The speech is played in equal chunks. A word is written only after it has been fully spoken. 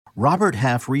Robert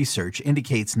Half research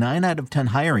indicates 9 out of 10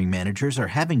 hiring managers are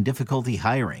having difficulty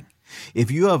hiring.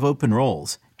 If you have open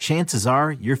roles, chances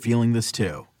are you're feeling this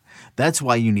too. That's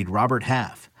why you need Robert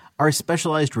Half. Our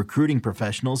specialized recruiting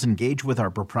professionals engage with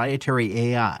our proprietary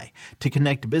AI to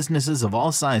connect businesses of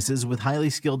all sizes with highly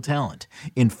skilled talent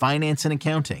in finance and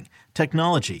accounting,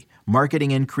 technology,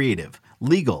 marketing and creative,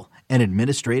 legal, and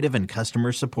administrative and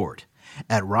customer support.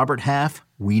 At Robert Half,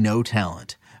 we know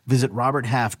talent. Visit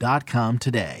roberthalf.com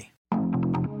today.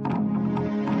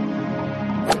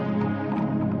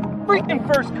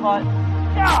 Freaking first cut.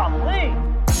 Golly.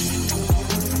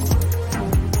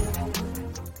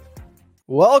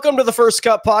 Welcome to the First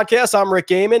Cut Podcast. I'm Rick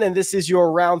Gaiman, and this is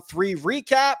your round 3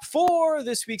 recap for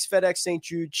this week's FedEx St.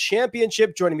 Jude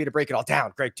Championship. Joining me to break it all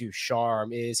down, Greg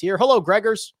Ducharme is here. Hello,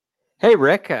 Gregors. Hey,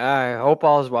 Rick. I hope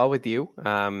all is well with you.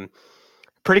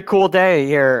 Pretty cool day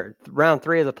here. Round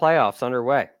 3 of the playoffs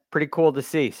underway. Pretty cool to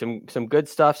see some good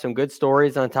stuff, some good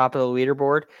stories on top of the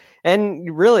leaderboard,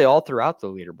 and really all throughout the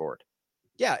leaderboard.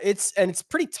 Yeah, it's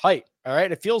pretty tight. All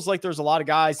right, it feels like there's a lot of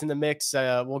guys in the mix.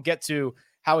 We'll get to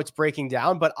how it's breaking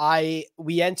down, but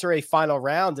we enter a final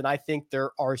round, and I think there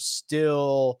are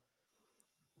still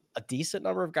a decent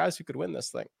number of guys who could win this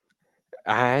thing.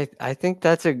 I think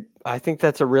that's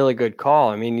a really good call.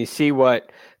 I mean, you see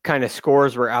what kind of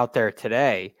scores were out there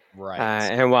today, right?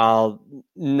 And while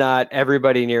not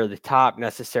everybody near the top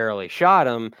necessarily shot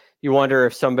them, you wonder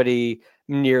if somebody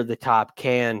near the top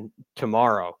can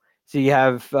tomorrow. So you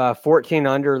have 14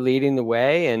 under leading the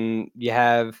way, and you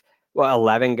have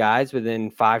 11 guys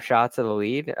within 5 shots of the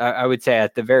lead. I would say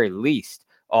at the very least,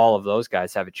 all of those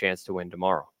guys have a chance to win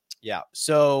tomorrow. Yeah.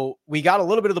 So we got a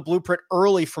little bit of the blueprint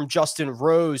early from Justin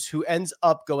Rose, who ends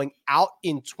up going out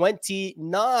in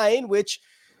 29, which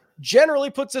generally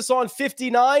puts us on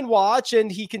 59 watch.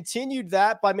 And he continued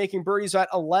that by making birdies at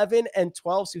 11 and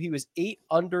 12. So he was 8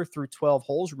 under through 12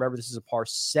 holes. Remember, this is a par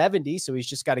 70. So he's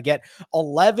just got to get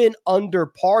 11 under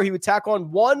par. He would tack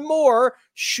on one more,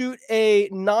 shoot a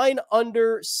 9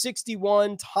 under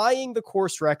 61, tying the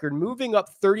course record, moving up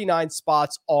 39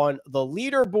 spots on the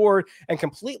leaderboard and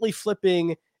completely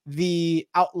flipping the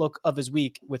outlook of his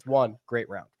week with one great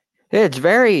round. It's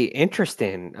very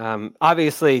interesting.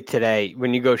 Obviously, today,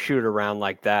 when you go shoot around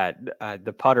like that,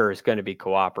 the putter is going to be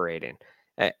cooperating.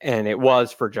 And it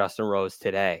was for Justin Rose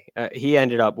today. He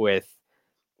ended up with,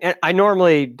 and I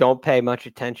normally don't pay much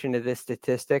attention to this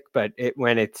statistic, but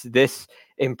when it's this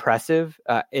impressive,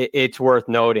 it's worth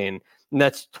noting. And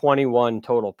that's 21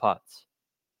 total putts.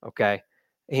 Okay.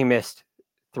 He missed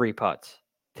 3 putts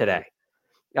today.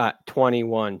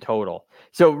 21 total.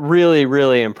 So really,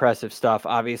 really impressive stuff.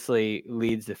 Obviously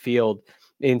leads the field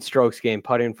in strokes gained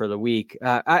putting for the week.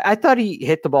 I thought he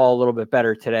hit the ball a little bit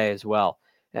better today as well.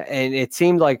 And it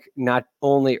seemed like not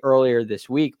only earlier this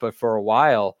week, but for a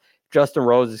while, Justin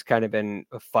Rose has kind of been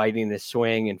fighting his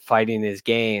swing and fighting his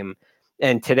game.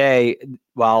 And today,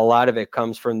 while a lot of it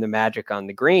comes from the magic on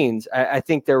the greens, I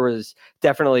think there was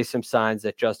definitely some signs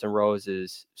that Justin Rose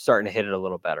is starting to hit it a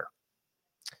little better.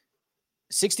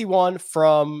 61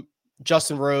 from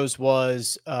Justin Rose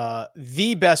was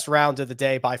the best round of the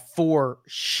day by 4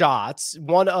 shots.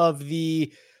 One of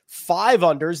the 5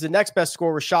 unders. The next best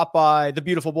score was shot by the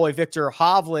beautiful boy, Victor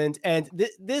Hovland. And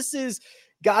this is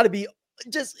got to be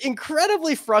just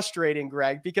incredibly frustrating,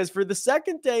 Greg, because for the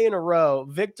second day in a row,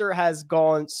 Victor has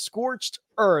gone scorched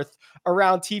earth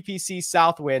around TPC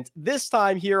Southwind. This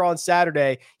time here on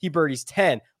Saturday, he birdies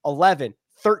 10, 11,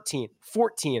 13,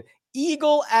 14,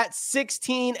 eagle at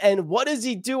 16. And what does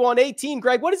he do on 18,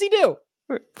 Greg? What does he do?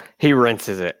 He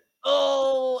rinses it.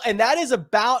 Oh, and that is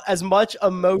about as much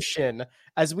emotion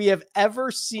as we have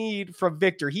ever seen from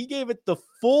Victor. He gave it the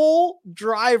full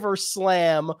driver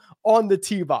slam on the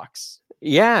tee box.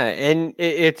 Yeah, and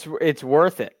it's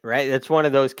worth it, right? It's one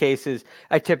of those cases.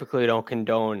 I typically don't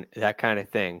condone that kind of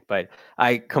thing, but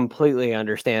I completely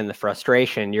understand the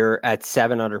frustration. You're at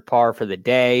 7 under par for the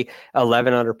day,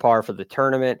 11 under par for the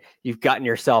tournament. You've gotten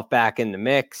yourself back in the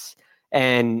mix,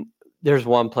 and there's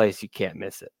one place you can't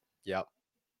miss it. Yep.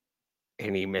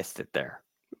 And he missed it there.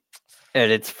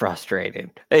 And it's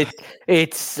frustrating.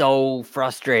 It's so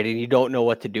frustrating. You don't know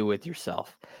what to do with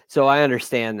yourself. So I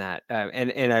understand that.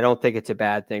 And I don't think it's a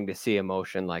bad thing to see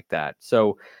emotion like that.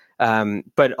 So,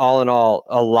 but all in all,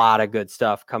 a lot of good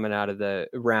stuff coming out of the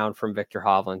round from Victor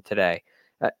Hovland today.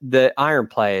 The iron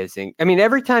play is,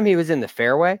 every time he was in the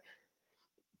fairway,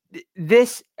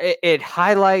 it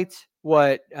highlights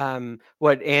what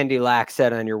Andy Lack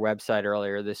said on your website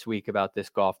earlier this week about this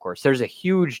golf course. There's a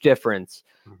huge difference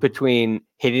between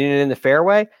hitting it in the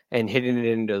fairway and hitting it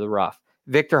into the rough.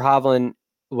 Victor Hovland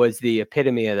was the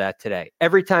epitome of that today.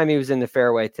 Every time he was in the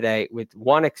fairway today, with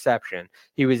one exception,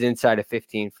 he was inside of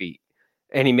 15 feet,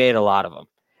 and he made a lot of them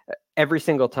every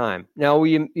single time. Now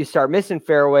you start missing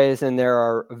fairways, and there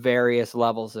are various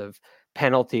levels of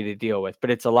penalty to deal with,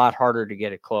 but it's a lot harder to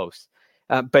get it close.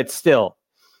 But still,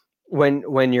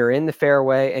 when you're in the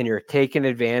fairway and you're taking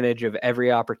advantage of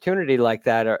every opportunity like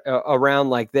that around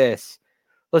like this,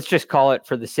 let's just call it,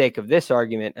 for the sake of this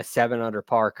argument, a 7 under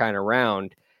par kind of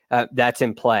round, that's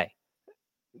in play.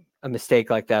 A mistake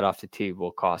like that off the tee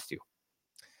will cost you.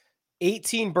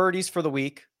 18 birdies for the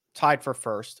week, tied for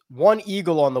first. 1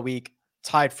 eagle on the week,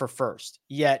 tied for first.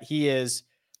 Yet he is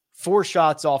 4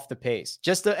 shots off the pace.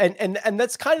 And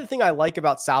that's kind of the thing I like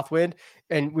about Southwind.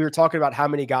 And we were talking about how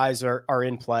many guys are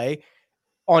in play.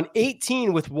 On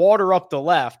 18 with water up the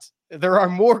left, there are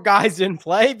more guys in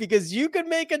play, because you could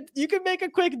make a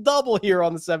quick double here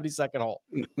on the 72nd hole.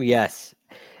 Yes.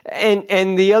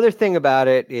 And the other thing about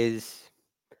it is,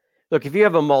 look, if you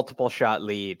have a multiple shot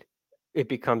lead, it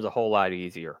becomes a whole lot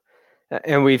easier.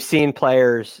 And we've seen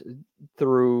players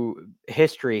through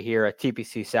history here at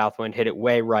TPC Southwind hit it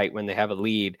way right when they have a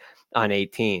lead on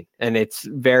 18, and it's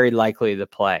very likely to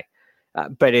play.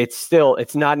 But it's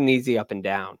not an easy up and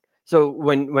down. So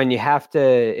when you have to,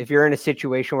 if you're in a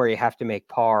situation where you have to make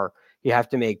par, you have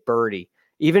to make birdie,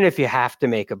 even if you have to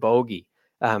make a bogey,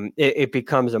 it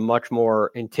becomes a much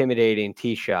more intimidating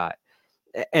tee shot.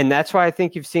 And that's why I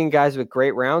think you've seen guys with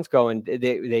great rounds go, and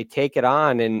they take it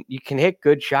on, and you can hit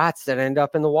good shots that end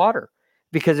up in the water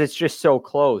because it's just so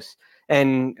close.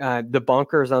 And the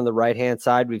bunkers on the right-hand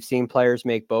side, we've seen players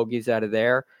make bogeys out of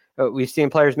there. We've seen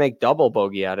players make double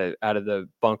bogey out of the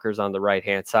bunkers on the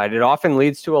right-hand side. It often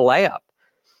leads to a layup.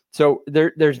 So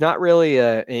there's not really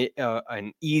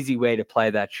an easy way to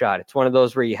play that shot. It's one of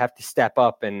those where you have to step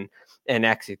up and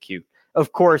execute.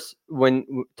 Of course,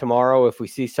 when tomorrow, if we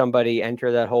see somebody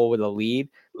enter that hole with a lead,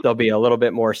 there'll be a little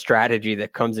bit more strategy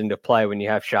that comes into play when you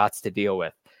have shots to deal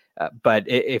with. But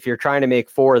if you're trying to make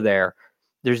 4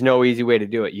 there's no easy way to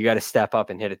do it. You got to step up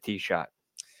and hit a tee shot.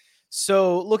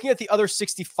 So looking at the other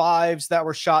 65s that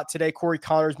were shot today, Corey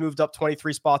Connors moved up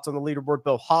 23 spots on the leaderboard.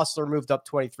 Bill Hostler moved up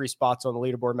 23 spots on the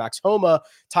leaderboard. Max Homa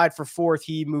tied for 4th.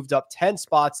 He moved up 10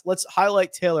 spots. Let's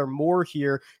highlight Taylor Moore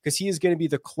here, because he is going to be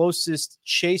the closest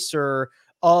chaser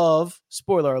of,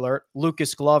 spoiler alert,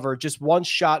 Lucas Glover, just 1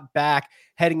 shot back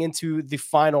heading into the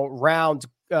final round.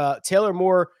 Taylor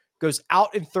Moore goes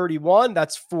out in 31.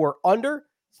 That's 4 under.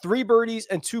 3 birdies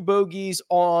and 2 bogeys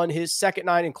on his second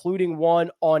 9, including 1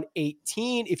 on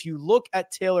 18. If you look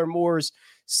at Taylor Moore's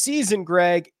season,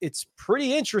 Greg, it's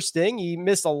pretty interesting. He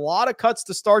missed a lot of cuts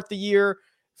to start the year,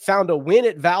 found a win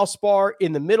at Valspar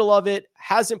in the middle of it,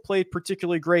 hasn't played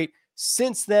particularly great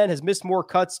since then, has missed more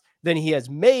cuts than he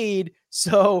has made.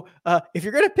 So if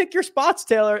you're going to pick your spots,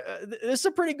 Taylor, this is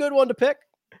a pretty good one to pick.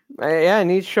 Yeah,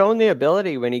 and he's shown the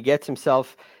ability when he gets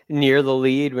himself near the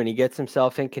lead, when he gets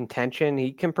himself in contention,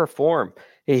 he can perform.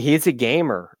 He's a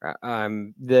gamer.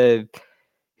 The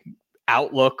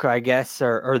outlook, I guess,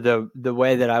 or the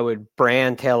way that I would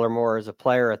brand Taylor Moore as a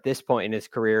player at this point in his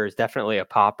career is definitely a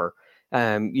popper.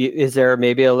 Is there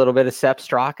maybe a little bit of Sepp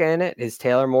Straka in it? Is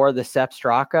Taylor Moore the Sepp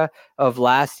Straka of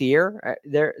last year?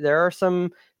 There are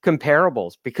some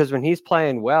comparables, because when he's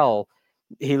playing well,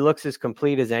 he looks as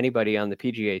complete as anybody on the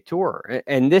PGA Tour.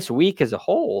 And this week as a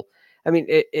whole, I mean,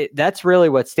 that's really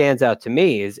what stands out to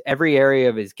me, is every area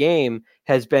of his game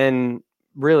has been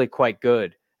really quite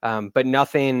good, but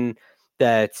nothing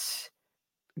that's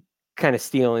kind of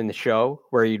stealing the show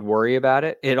where you'd worry about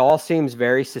it. It all seems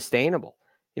very sustainable.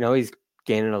 You know, he's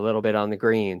gaining a little bit on the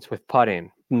greens with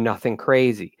putting, nothing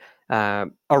crazy.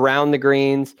 Around the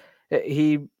greens,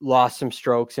 he lost some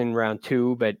strokes in round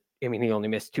 2, but I mean, he only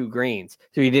missed 2 greens,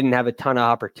 so he didn't have a ton of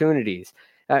opportunities.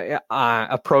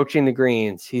 Approaching the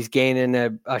greens, he's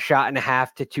gaining a shot and a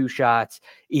half to 2 shots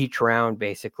each round,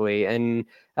 basically, and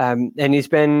he's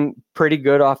been pretty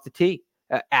good off the tee.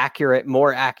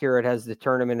 More accurate as the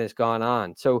tournament has gone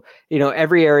on. So, you know,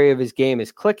 every area of his game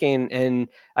is clicking, and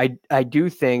I do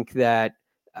think that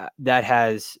that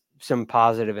has some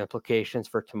positive implications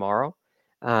for tomorrow.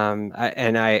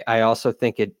 I also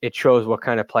think it shows what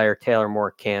kind of player Taylor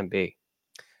Moore can be.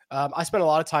 I spent a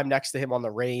lot of time next to him on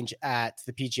the range at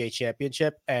the PGA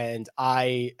Championship, and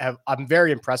I'm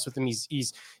very impressed with him.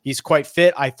 He's quite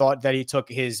fit. I thought that he took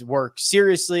his work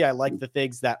seriously. I like the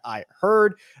things that I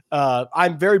heard.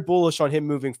 I'm very bullish on him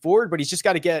moving forward, but he's just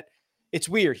got to get. It's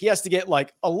weird. He has to get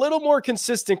like a little more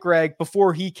consistent, Greg,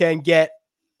 before he can get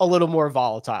a little more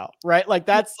volatile, right? Like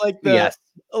that's like yes.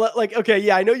 Like, okay,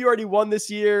 yeah, I know you already won this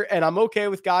year, and I'm okay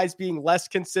with guys being less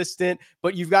consistent,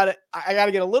 but I got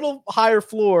to get a little higher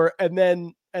floor, and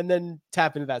then and then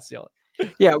tap into that ceiling.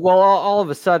 Yeah, well, all of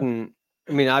a sudden,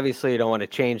 I mean, obviously you don't want to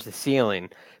change the ceiling,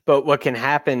 but what can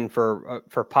happen for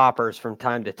poppers from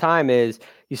time to time is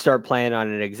you start playing on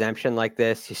an exemption like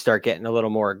this. You start getting a little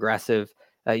more aggressive.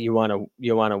 You want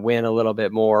to win a little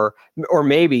bit more, or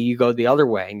maybe you go the other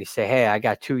way and you say, "Hey, I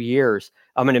got 2 years.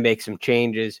 I'm going to make some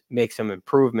changes, make some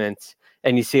improvements."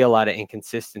 And you see a lot of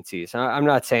inconsistencies. I'm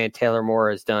not saying Taylor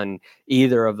Moore has done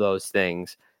either of those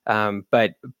things,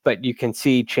 but you can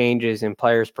see changes in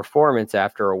players' performance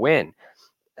after a win.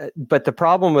 But the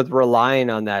problem with relying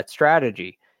on that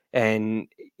strategy and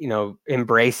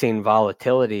embracing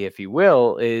volatility, if you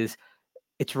will, is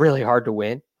it's really hard to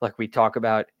win, like we talk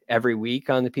about every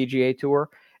week on the PGA Tour.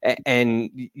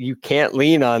 And you can't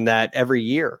lean on that every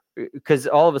year, because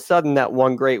all of a sudden that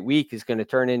one great week is going to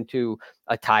turn into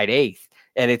a tied 8th,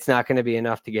 and it's not going to be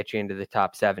enough to get you into the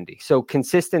top 70. So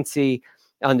consistency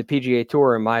on the PGA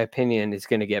Tour, in my opinion, is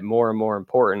going to get more and more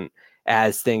important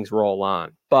as things roll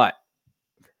on. But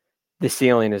the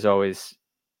ceiling is always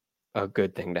a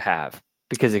good thing to have,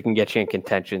 because it can get you in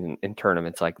contention in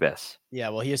tournaments like this. Yeah,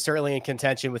 well, he is certainly in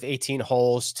contention with 18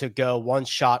 holes to go, 1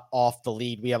 shot off the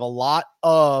lead. We have a lot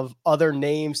of other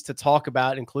names to talk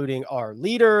about, including our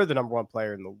leader, the number 1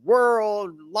 player in the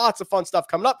world. Lots of fun stuff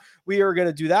coming up. We are going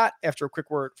to do that after a quick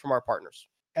word from our partners.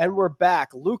 And we're back.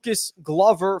 Lucas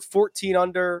Glover, 14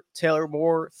 under. Taylor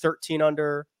Moore, 13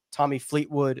 under. Tommy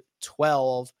Fleetwood,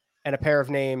 12. And a pair of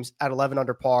names at 11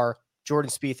 under par,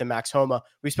 Jordan Spieth and Max Homa.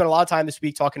 We spent a lot of time this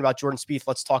week talking about Jordan Spieth.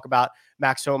 Let's talk about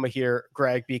Max Homa here,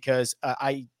 Greg, because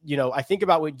I think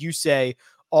about what you say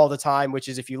all the time, which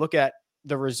is if you look at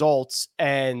the results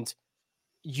and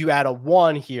you add a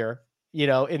 1 here,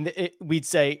 we'd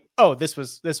say, oh, this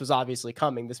was obviously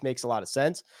coming. This makes a lot of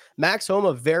sense. Max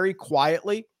Homa very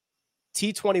quietly,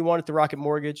 T21 at the Rocket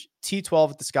Mortgage,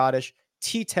 T12 at the Scottish,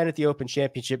 T10 at the Open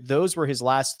Championship. Those were his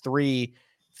last 3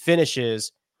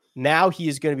 finishes. Now he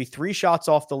is going to be 3 shots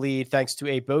off the lead thanks to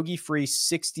a bogey-free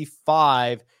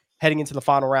 65 heading into the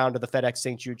final round of the FedEx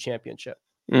St. Jude Championship.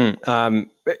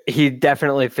 He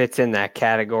definitely fits in that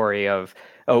category of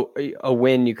a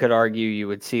win. You could argue you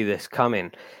would see this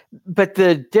coming. But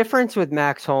the difference with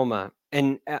Max Homa,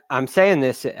 and I'm saying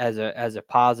this as a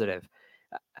positive,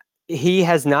 he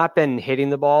has not been hitting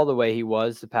the ball the way he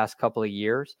was the past couple of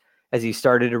years as he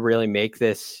started to really make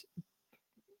this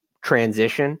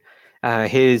transition.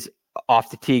 His off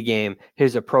the tee game,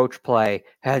 his approach play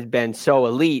has been so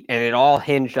elite, and it all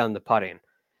hinged on the putting.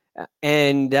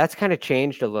 And that's kind of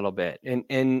changed a little bit.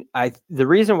 And the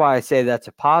reason why I say that's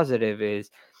a positive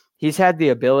is he's had the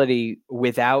ability,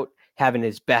 without having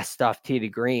his best stuff tee to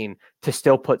green, to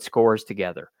still put scores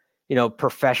together.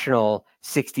 Professional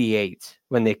 68s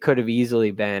when they could have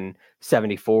easily been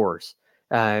 74s.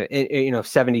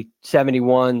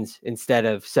 71s instead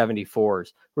of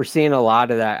 74s. We're seeing a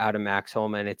lot of that out of Max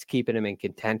Homa, and it's keeping him in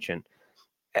contention.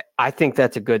 I think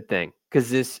that's a good thing, because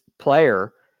this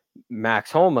player,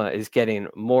 Max Homa, is getting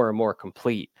more and more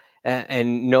complete,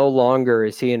 and no longer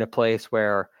is he in a place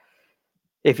where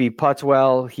if he putts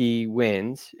well, he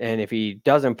wins, and if he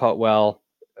doesn't putt well,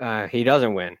 he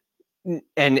doesn't win.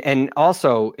 And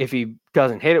also, if he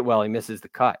doesn't hit it well, he misses the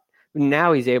cut.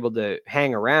 Now he's able to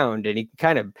hang around, and he can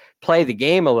kind of play the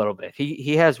game a little bit.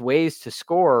 He has ways to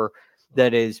score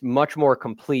that is much more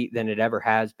complete than it ever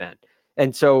has been.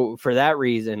 And so for that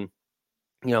reason,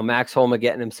 Max Homa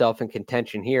getting himself in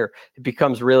contention here, it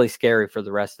becomes really scary for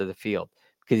the rest of the field,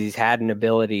 because he's had an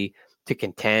ability to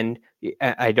contend.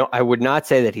 I would not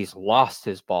say that he's lost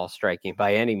his ball striking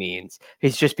by any means.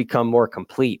 He's just become more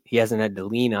complete. He hasn't had to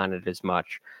lean on it as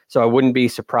much. So I wouldn't be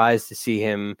surprised to see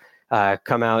him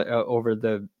come out over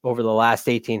the last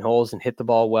 18 holes and hit the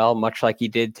ball well, much like he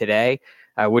did today.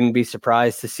 I wouldn't be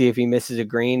surprised to see if he misses a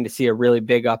green, to see a really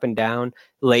big up and down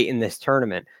late in this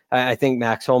tournament. I think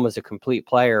Max Homa is a complete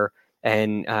player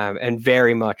and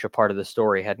very much a part of the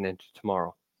story heading into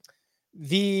tomorrow.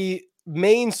 The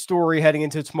main story heading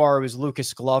into tomorrow is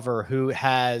Lucas Glover, who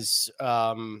has,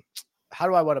 how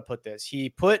do I want to put this? He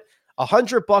put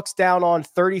 $100 down on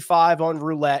 35 on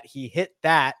roulette. He hit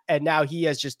that, and now he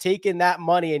has just taken that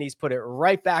money and he's put it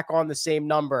right back on the same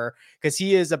number, because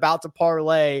he is about to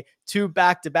parlay 2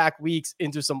 back-to-back weeks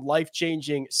into some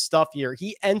life-changing stuff here.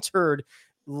 He entered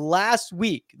last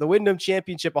week the Wyndham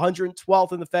Championship,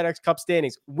 112th in the FedEx Cup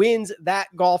standings, wins that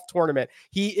golf tournament.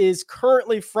 He is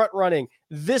currently front-running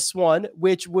this one,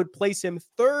 which would place him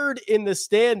 3rd in the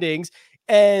standings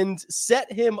and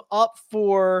set him up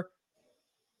for...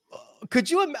 what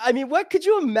could you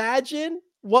imagine?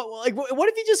 What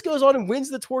if he just goes on and wins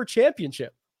the Tour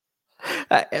Championship?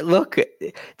 Look,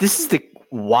 this is the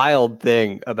wild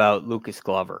thing about Lucas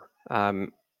Glover.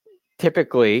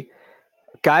 typically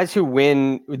guys who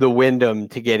win the Wyndham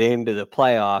to get into the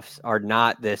playoffs are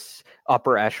not this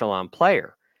upper echelon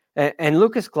player. And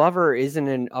Lucas Glover isn't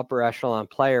an upper echelon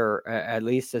player, at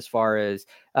least as far as,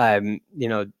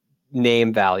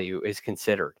 name value is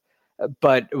considered.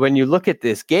 But when you look at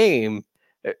this game,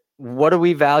 what do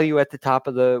we value at the top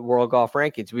of the world golf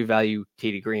rankings? We value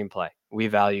tee to green play. We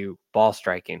value ball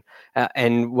striking.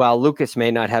 And while Lucas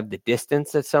may not have the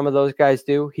distance that some of those guys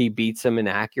do, he beats them in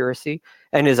accuracy,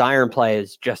 and his iron play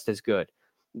is just as good.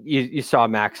 You saw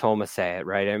Max Homa say it,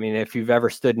 right? I mean, if you've ever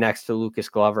stood next to Lucas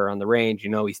Glover on the range, you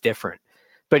know he's different.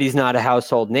 But he's not a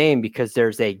household name because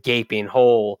there's a gaping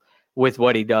hole with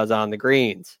what he does on the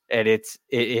greens. And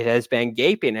it has been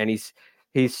gaping, and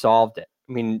he's solved it.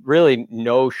 I mean, really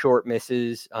no short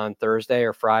misses on Thursday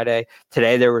or Friday.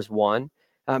 Today there was one.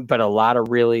 But a lot of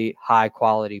really high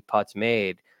quality putts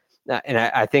made. And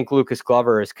I think Lucas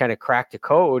Glover has kind of cracked a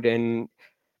code and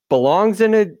belongs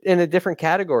in a different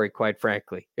category, quite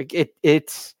frankly.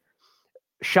 It's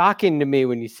shocking to me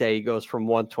when you say he goes from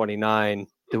 129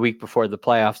 the week before the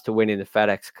playoffs to winning the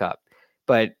FedEx Cup.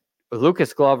 But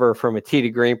Lucas Glover, from a tee to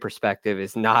green perspective,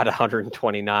 is not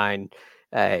 129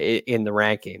 in the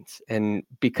rankings. And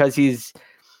because he's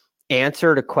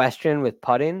answered a question with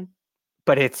putting,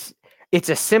 but it's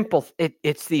a simple,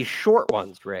 it's these short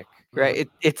ones, Rick, right?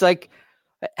 It's like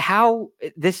how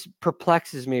this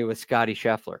perplexes me with Scottie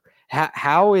Scheffler.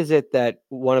 How is it that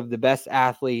one of the best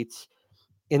athletes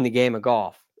in the game of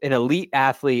golf, an elite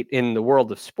athlete in the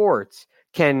world of sports,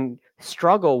 can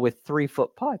struggle with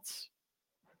 3-foot putts?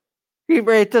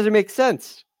 It doesn't make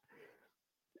sense.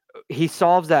 He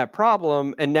solves that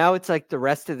problem, and now it's like the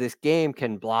rest of this game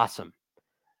can blossom.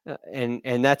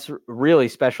 And that's really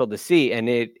special to see. And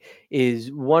it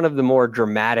is one of the more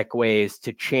dramatic ways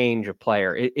to change a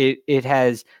player. It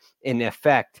has an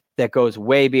effect that goes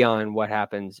way beyond what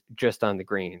happens just on the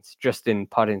greens, just in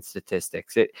putting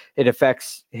statistics. It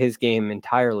affects his game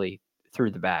entirely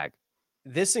through the bag.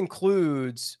 This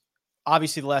includes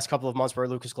obviously the last couple of months where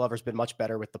Lucas Glover's been much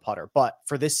better with the putter. But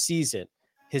for this season,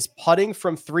 his putting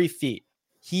from 3 feet,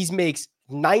 he makes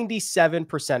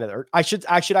 97% of it. I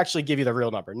should actually give you the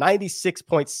real number,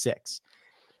 96.6.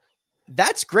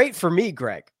 That's great for me,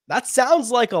 Greg. That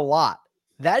sounds like a lot.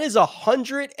 That is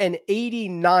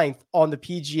 189th on the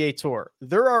PGA Tour.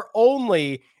 There are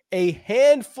only a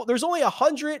handful. There's only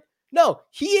 100. No,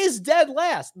 he is dead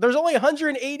last. There's only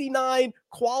 189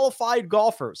 qualified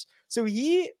golfers. So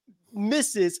he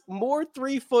misses more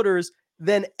 3-footers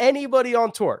than anybody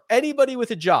on tour, anybody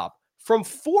with a job. From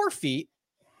 4 feet,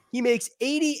 he makes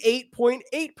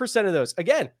 88.8% of those.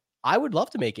 Again, I would love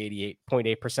to make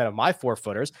 88.8% of my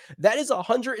 4-footers. That is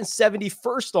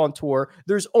 171st on tour.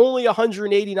 There's only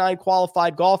 189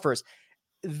 qualified golfers.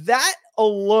 That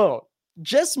alone,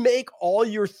 just make all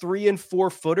your 3 and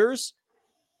 4-footers,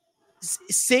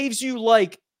 saves you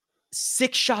like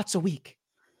 6 shots a week.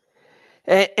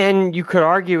 And you could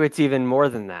argue it's even more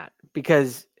than that,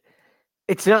 because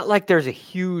it's not like there's a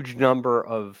huge number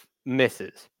of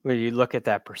misses when you look at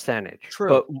that percentage. True.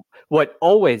 But what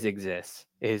always exists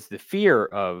is the fear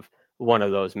of one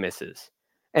of those misses.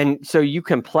 And so you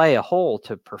can play a hole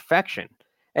to perfection,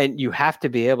 and you have to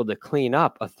be able to clean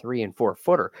up a 3 and 4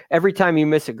 footer. Every time you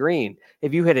miss a green,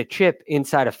 if you hit a chip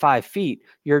inside of 5 feet,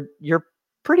 you're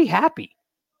pretty happy.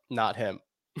 Not him.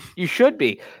 You should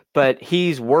be, but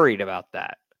he's worried about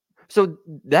that. So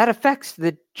that affects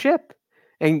the chip,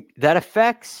 and that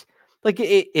affects, like,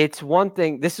 it's one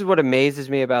thing. This is what amazes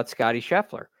me about Scottie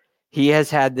Scheffler. He has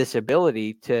had this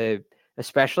ability to,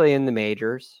 especially in the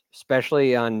majors,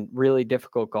 especially on really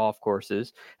difficult golf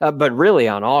courses, but really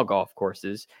on all golf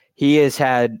courses, he has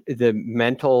had the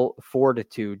mental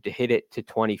fortitude to hit it to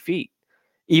 20 feet,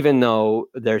 even though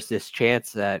there's this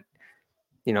chance that,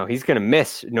 he's going to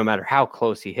miss no matter how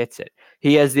close he hits it.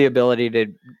 He has the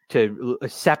ability to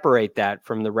separate that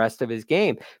from the rest of his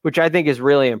game, which I think is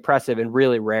really impressive and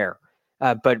really rare.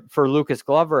 But for Lucas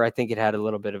Glover, I think it had a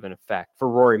little bit of an effect. For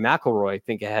Rory McIlroy, I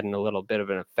think it had a little bit of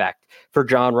an effect. For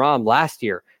Jon Rahm last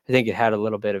year, I think it had a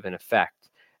little bit of an effect.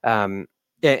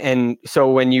 And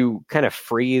so when you kind of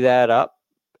free that up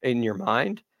in your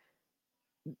mind,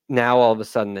 now all of a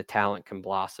sudden the talent can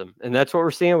blossom. And that's what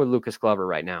we're seeing with Lucas Glover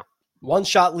right now.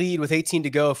 1-shot lead with 18 to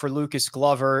go for Lucas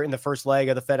Glover in the first leg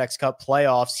of the FedEx Cup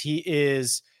playoffs. He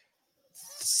is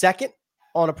second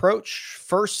on approach,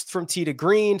 first from tee to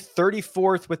green,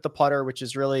 34th with the putter, which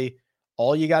is really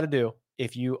all you got to do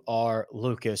if you are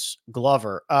Lucas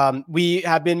Glover. We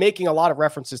have been making a lot of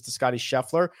references to Scottie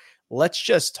Scheffler. Let's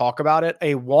just talk about it.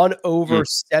 A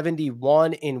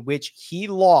 1/71 in which he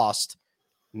lost,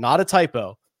 not a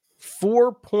typo,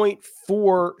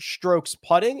 4.4 strokes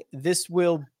putting. This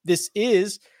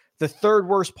is the third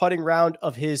worst putting round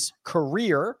of his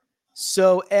career.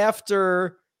 So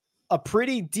after a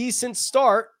pretty decent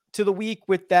start to the week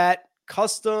with that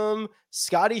custom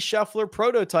Scotty Scheffler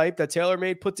prototype that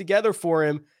TaylorMade put together for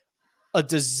him, a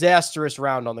disastrous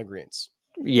round on the greens.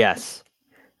 Yes.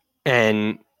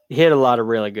 And he hit a lot of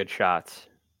really good shots,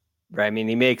 right? I mean,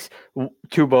 he makes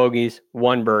 2 bogeys,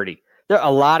 1 birdie. There are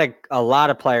a lot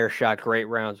of players shot great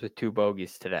rounds with 2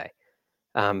 bogeys today.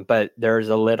 But there's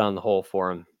a lid on the hole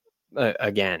for him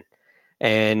again.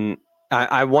 And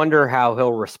I wonder how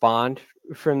he'll respond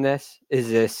from this.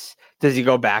 Does he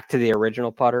go back to the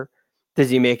original putter? Does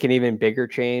he make an even bigger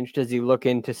change? Does he look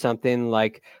into something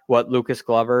like what Lucas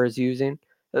Glover is using?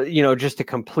 Just a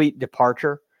complete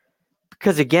departure.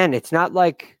 Because again, it's not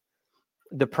like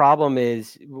the problem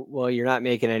is, well, you're not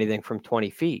making anything from 20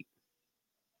 feet.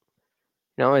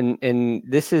 And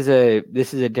this is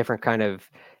a different kind of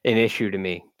an issue to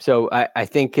me. So I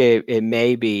think it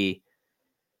may be.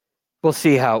 We'll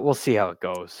see how it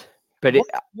goes. But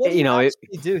what do you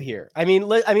do here? I mean,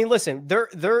 listen,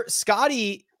 they're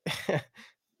Scotty's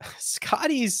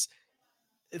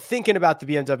thinking about the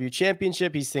BMW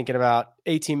Championship. He's thinking about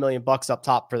 $18 million up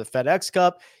top for the FedEx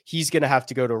Cup. He's going to have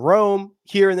to go to Rome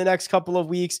here in the next couple of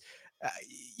weeks.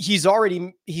 He's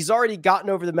already gotten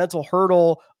over the mental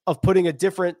hurdle of putting a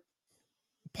different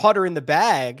putter in the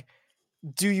bag.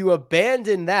 Do you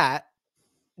abandon that?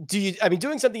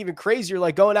 Doing something even crazier,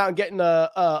 like going out and getting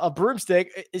a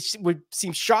broomstick, would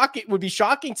be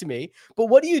shocking to me. But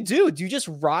what do you do? Do you just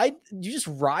ride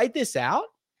this out?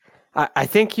 I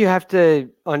think you have to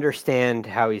understand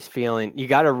how he's feeling. You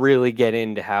got to really get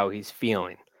into how he's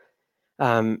feeling.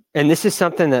 And this is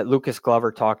something that Lucas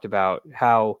Glover talked about,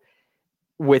 how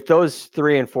with those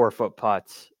 3 and 4 foot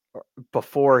putts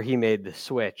before he made the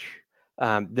switch,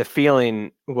 the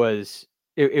feeling was,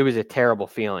 it was a terrible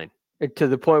feeling, to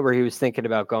the point where he was thinking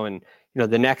about going,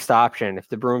 the next option, if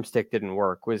the broomstick didn't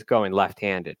work, was going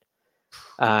left-handed.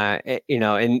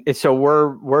 And so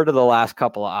we're to the last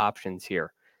couple of options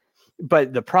here.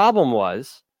 But the problem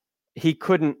was he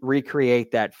couldn't recreate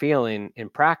that feeling in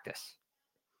practice.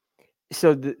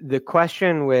 So the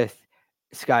question with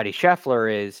Scotty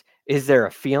Scheffler is there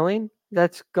a feeling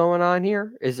that's going on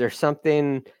here? Is there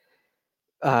something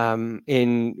in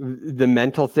the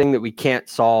mental thing that we can't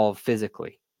solve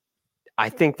physically? I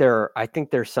think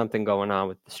there's something going on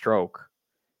with the stroke.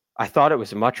 I thought it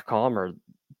was much calmer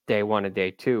day 1 and day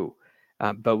 2.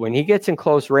 But when he gets in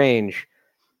close range,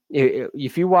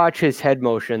 if you watch his head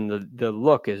motion, the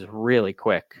look is really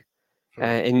quick.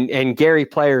 And Gary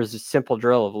Player's simple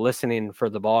drill of listening for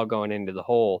the ball going into the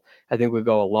hole, I think would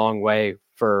go a long way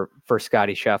for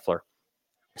Scotty Scheffler.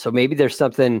 So maybe there's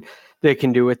something they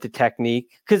can do with the technique,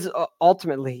 because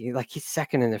ultimately, like, he's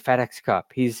second in the FedEx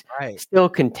Cup. He's still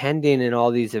contending in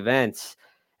all these events.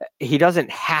 He doesn't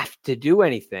have to do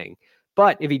anything,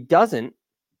 but if he doesn't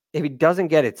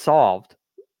get it solved,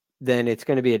 then it's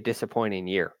going to be a disappointing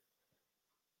year.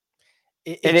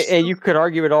 And you could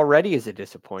argue it already is a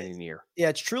disappointing year. Yeah,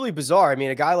 it's truly bizarre. I mean,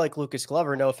 a guy like Lucas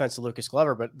Glover, no offense to Lucas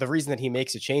Glover, but the reason that he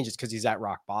makes a change is because he's at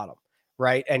rock bottom,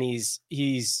 right? And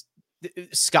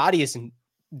Scotty isn't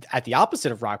at the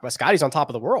opposite of rock, but Scotty's on top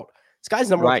of the world.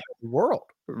 Scotty's number 1 in the world.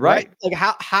 Right. Like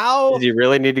how does he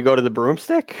really need to go to the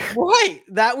broomstick? Right.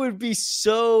 That would be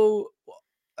so.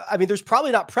 I mean, there's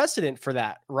probably not precedent for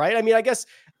that, right? I mean,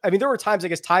 there were times, I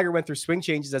guess, Tiger went through swing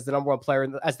changes as the number 1 player,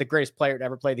 as the greatest player to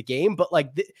ever play the game. But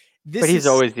like this, but he's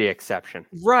always the exception,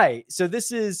 right? So it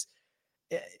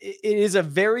is a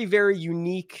very, very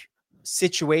unique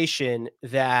situation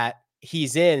that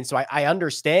he's in. So I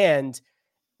understand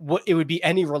what it would be,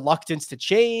 any reluctance to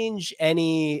change,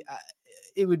 it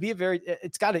would be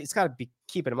it's got to be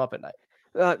keeping him up at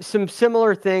night. Some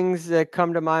similar things that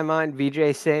come to my mind: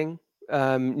 Vijay Singh.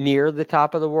 Near the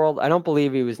top of the world. I don't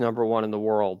believe he was number 1 in the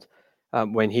world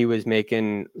when he was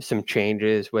making some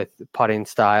changes with putting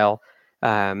style.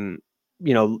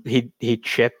 He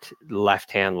chipped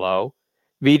left hand low.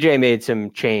 Vijay made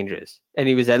some changes, and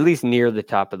he was at least near the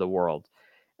top of the world.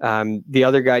 The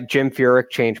other guy, Jim Furyk,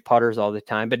 changed putters all the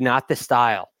time, but not the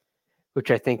style,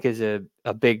 which I think is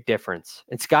a big difference.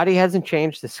 And Scotty hasn't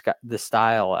changed the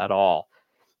style at all.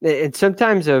 And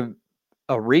sometimes a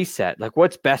reset, like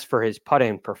what's best for his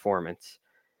putting performance,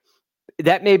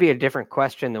 that may be a different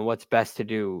question than what's best to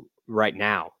do right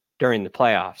now during the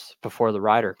playoffs before the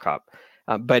Ryder Cup.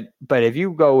 But if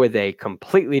you go with a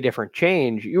completely different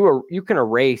change, you can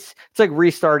erase. It's like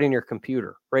restarting your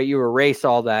computer, right? You erase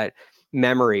all that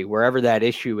memory wherever that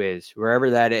issue is,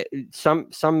 wherever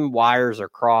some wires are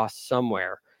crossed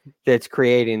somewhere. that's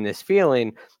creating this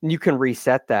feeling. You can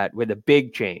reset that with a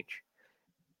big change.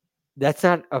 That's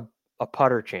not a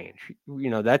putter change.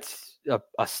 That's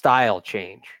a style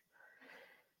change.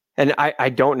 And I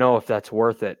don't know if that's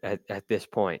worth it at this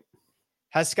point.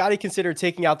 Has Scotty considered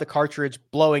taking out the cartridge,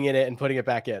 blowing in it, and putting it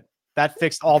back in? That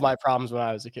fixed all my problems when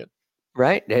I was a kid.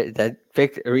 Right. That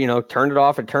fixed, turned it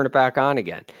off and turned it back on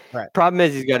again. Right. Problem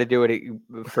is he's got to do it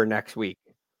for next week.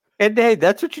 And hey,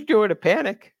 that's what you do in a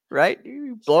panic, right?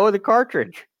 You blow the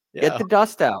cartridge, get the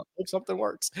dust out. Hope something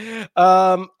works.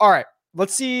 All right.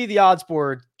 Let's see the odds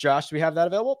board. Josh, do we have that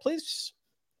available, please?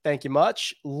 Thank you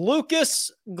much.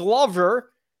 Lucas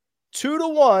Glover,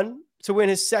 2-1 to win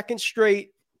his second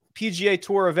straight PGA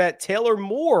Tour event. Taylor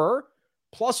Moore,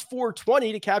 plus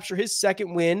 420 to capture his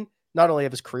second win, not only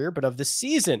of his career, but of the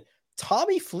season.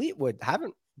 Tommy Fleetwood,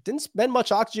 didn't spend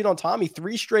much oxygen on Tommy.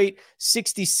 3 straight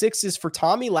 66s for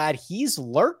Tommy Ladd. He's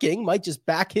lurking, might just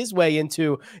back his way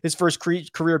into his first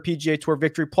career PGA Tour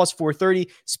victory, plus 430.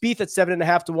 Spieth at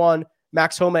 7.5-1,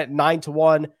 Max Homa at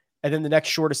 9-1. And then the next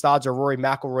shortest odds are Rory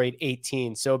McIlroy at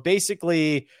 18. So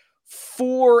basically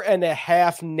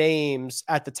 4.5 names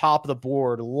at the top of the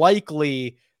board,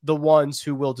 likely the ones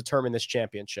who will determine this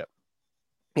championship.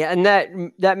 Yeah, and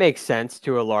that makes sense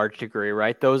to a large degree,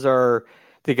 right? Those are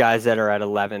the guys that are at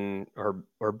 11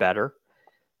 or better.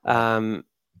 And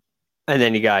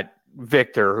then you got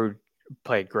Victor, who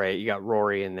played great. You got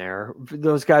Rory in there.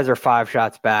 Those guys are 5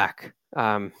 shots back,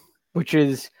 which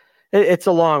is, it's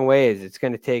a long ways. It's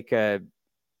going to take a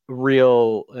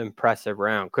real impressive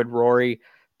round. Could Rory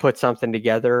put something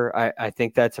together? I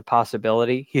think that's a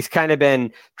possibility. He's kind of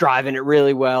been driving it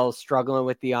really well, struggling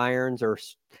with the irons, or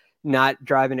not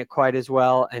driving it quite as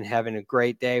well and having a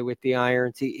great day with the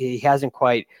irons. He hasn't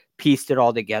quite pieced it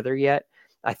all together yet.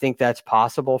 I think that's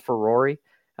possible for Rory.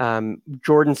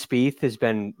 Jordan Spieth has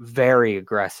been very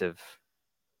aggressive.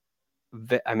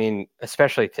 I mean,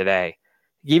 especially today.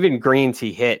 Even greens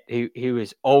he hit, he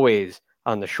was always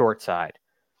on the short side.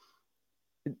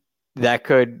 That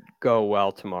could go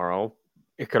well tomorrow.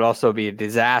 It could also be a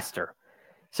disaster.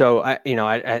 So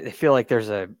I feel like there's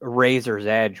a razor's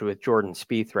edge with Jordan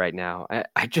Spieth right now.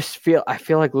 I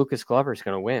feel like Lucas Glover is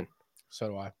going to win. So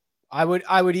do I.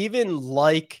 I would even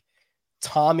like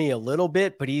Tommy a little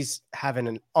bit, but he's having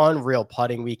an unreal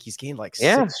putting week. He's gained like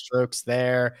 6 strokes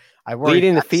there. I worry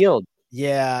leading the field.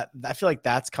 Yeah, I feel like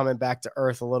that's coming back to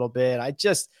earth a little bit. I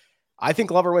think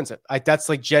Glover wins it. That's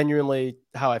like genuinely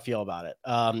how I feel about it.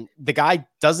 The guy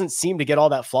doesn't seem to get all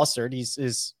that flustered.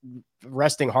 His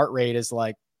resting heart rate is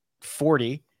like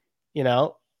 40.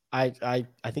 I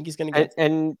think he's going to get.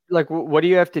 And like, what do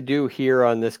you have to do here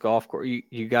on this golf course?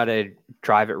 You got to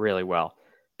drive it really well,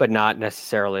 but not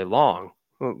necessarily long.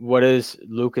 What does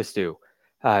Lucas do?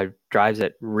 Drives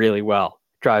it really well.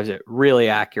 Drives it really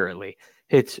accurately.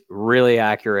 Hits really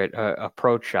accurate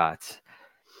approach shots.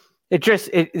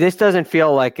 This doesn't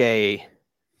feel like a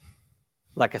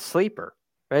sleeper,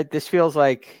 right? This feels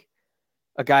like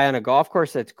a guy on a golf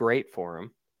course that's great for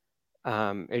him.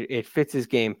 It fits his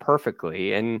game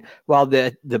perfectly. And while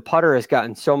the putter has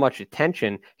gotten so much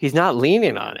attention, he's not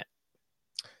leaning on it.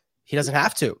 He doesn't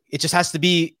have to. It just has to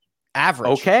be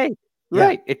average. Okay. Yeah.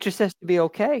 Right. It just has to be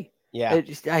okay. Yeah.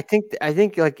 I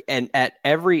think like, and at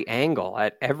every angle,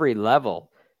 at every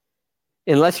level,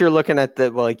 unless you're looking at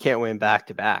he can't win back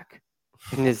to back.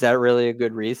 And is that really a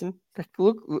good reason?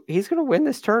 Look, he's going to win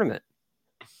this tournament.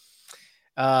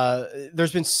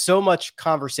 There's been so much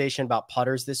conversation about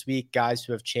putters this week, guys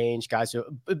who have changed,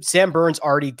 Sam Burns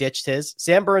already ditched his.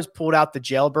 Sam Burns pulled out the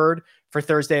jailbird for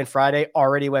Thursday and Friday,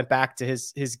 already went back to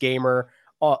his gamer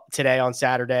today on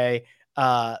Saturday.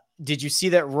 Did you see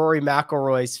that Rory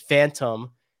McIlroy's Phantom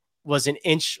was an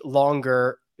inch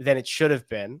longer than it should have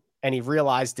been? And he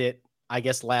realized it, I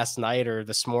guess, last night or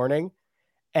this morning.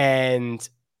 And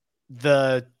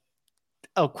the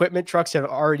equipment trucks have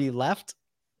already left.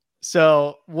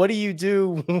 So what do you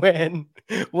do, Greg,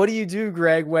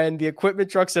 when the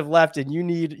equipment trucks have left and you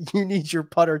need your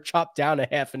putter chopped down a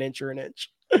half an inch or an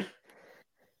inch?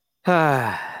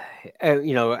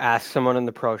 Ask someone in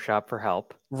the pro shop for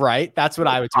help. Right. That's what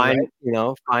I would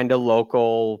do. Find a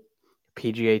local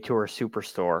PGA Tour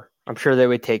superstore. I'm sure they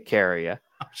would take care of you.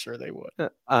 I'm sure they would.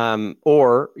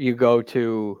 Or you go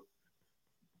to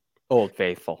Old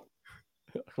Faithful.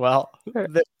 Well,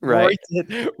 right.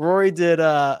 Rory did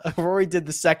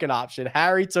the second option.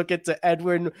 Harry took it to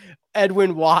Edwin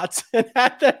Watts and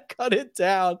had to cut it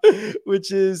down,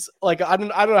 which is like, I don't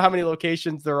know how many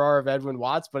locations there are of Edwin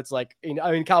Watts, but it's like,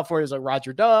 California is like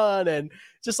Roger Dunn and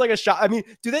just like a shot. I mean,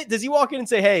 does he walk in and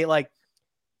say, hey, like,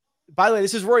 by the way,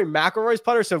 this is Rory McIlroy's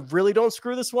putter, so really don't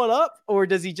screw this one up? Or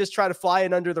does he just try to fly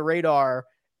in under the radar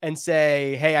and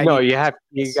say, "Hey,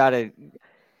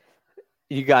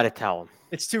 you gotta tell them.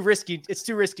 It's too risky. It's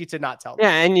too risky to not tell them."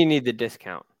 Yeah, and you need the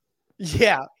discount.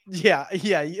 Yeah.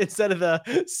 Instead of the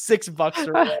 $6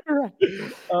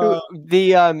 or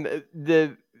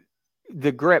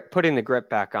the grip, putting the grip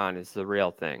back on is the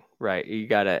real thing, right? You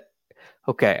gotta.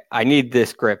 Okay, I need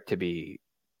this grip to be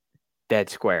dead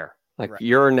square. Like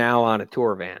you're now on a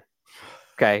tour van.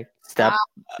 Okay, step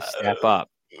up.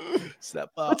 Step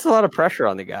up. That's a lot of pressure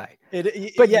on the guy.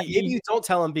 Maybe you don't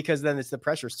tell him because then the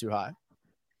pressure's too high.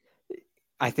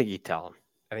 I think you tell them.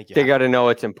 I think they got to know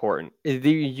it's important.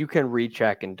 You can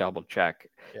recheck and double check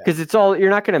because it's all. You're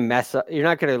not going to mess up. You're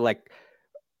not going to like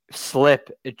slip,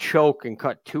 choke, and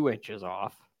cut 2 inches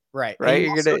off. Right. Right.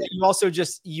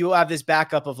 You have this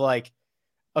backup of like,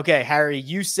 okay, Harry,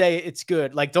 you say it's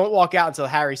good. Like, don't walk out until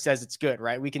Harry says it's good.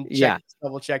 Right. We can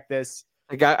double check this.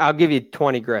 Like, I'll give you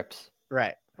 20 grips.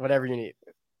 Right. Whatever you need.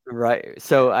 Right.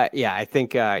 So I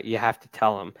think you have to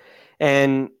tell them,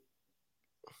 and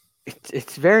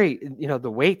it's very,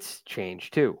 the weights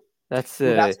change too. That's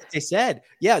what they said.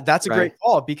 Yeah, that's a great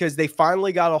call because they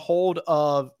finally got a hold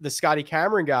of the Scotty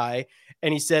Cameron guy,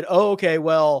 and he said, "Oh, okay,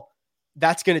 well,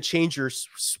 that's going to change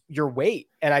your weight."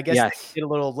 And I guess they did a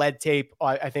little lead tape,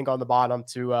 I think, on the bottom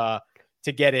to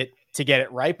get it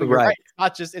right. But you're right.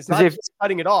 It's not just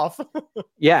cutting it off.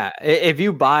 Yeah, if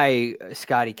you buy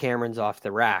Scotty Cameron's off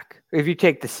the rack, if you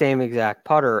take the same exact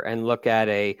putter and look at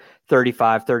a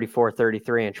 35, 34,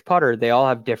 33-inch putter, they all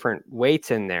have different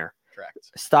weights in there. Correct.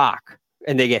 Stock,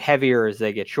 and they get heavier as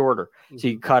they get shorter. Mm-hmm. So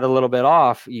you cut a little bit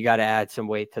off, you got to add some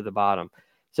weight to the bottom.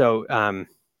 So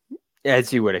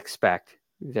as you would expect,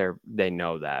 they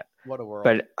know that. What a world.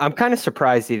 But I'm kind of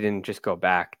surprised he didn't just go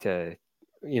back to,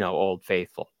 Old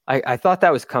Faithful. I thought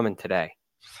that was coming today.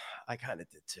 I kind of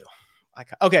did too.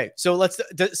 Okay, so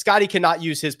Scotty cannot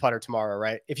use his putter tomorrow,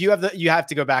 right? If you have he's got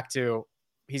to go back to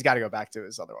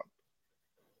his other one.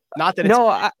 Not that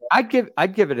it's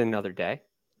I'd give it another day.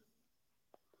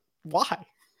 Why?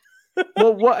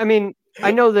 Well, I mean,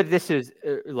 I know that this is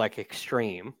like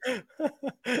extreme.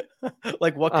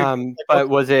 Like what? But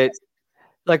was it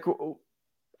like,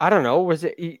 I don't know. Was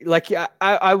it like,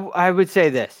 I would say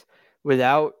this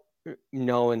without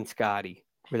knowing Scotty,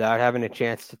 without having a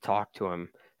chance to talk to him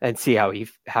and see how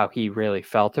he really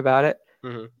felt about it.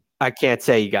 Mm-hmm. I can't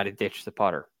say you got to ditch the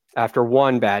putter after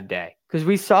one bad day because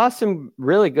we saw some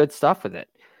really good stuff with it.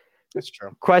 That's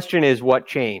true. Question is what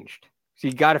changed? So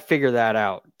you got to figure that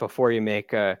out before you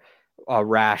make a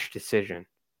rash decision.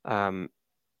 And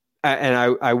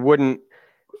I wouldn't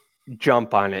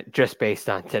jump on it just based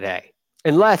on today,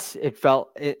 unless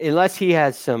he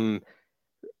has some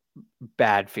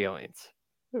bad feelings,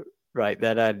 right?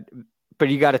 But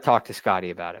you got to talk to Scotty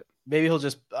about it. Maybe he'll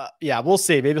just, we'll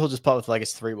see. Maybe he'll just putt with like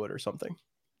his 3-wood or something.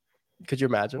 Could you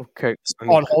imagine? Okay.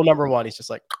 On hole number 1, he's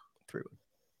just like 3-wood.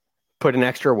 Put an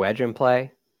extra wedge in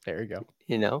play. There you go.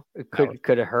 It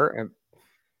could have hurt.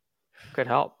 Could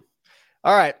help.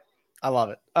 All right. I love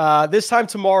it. This time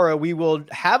tomorrow, we will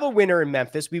have a winner in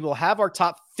Memphis. We will have our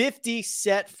top 50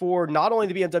 set for not only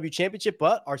the BMW Championship,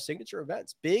 but our signature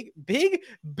events. Big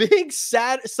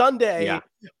sad Sunday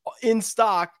in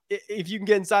stock. If you can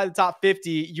get inside the top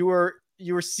 50,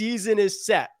 your season is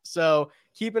set. So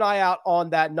keep an eye out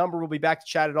on that number. We'll be back to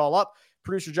chat it all up.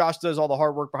 Producer Josh does all the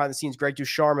hard work behind the scenes. Greg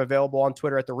Ducharme available on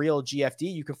Twitter at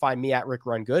TheRealGFD. You can find me at Rick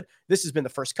Run Good. This has been The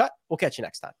First Cut. We'll catch you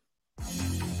next time.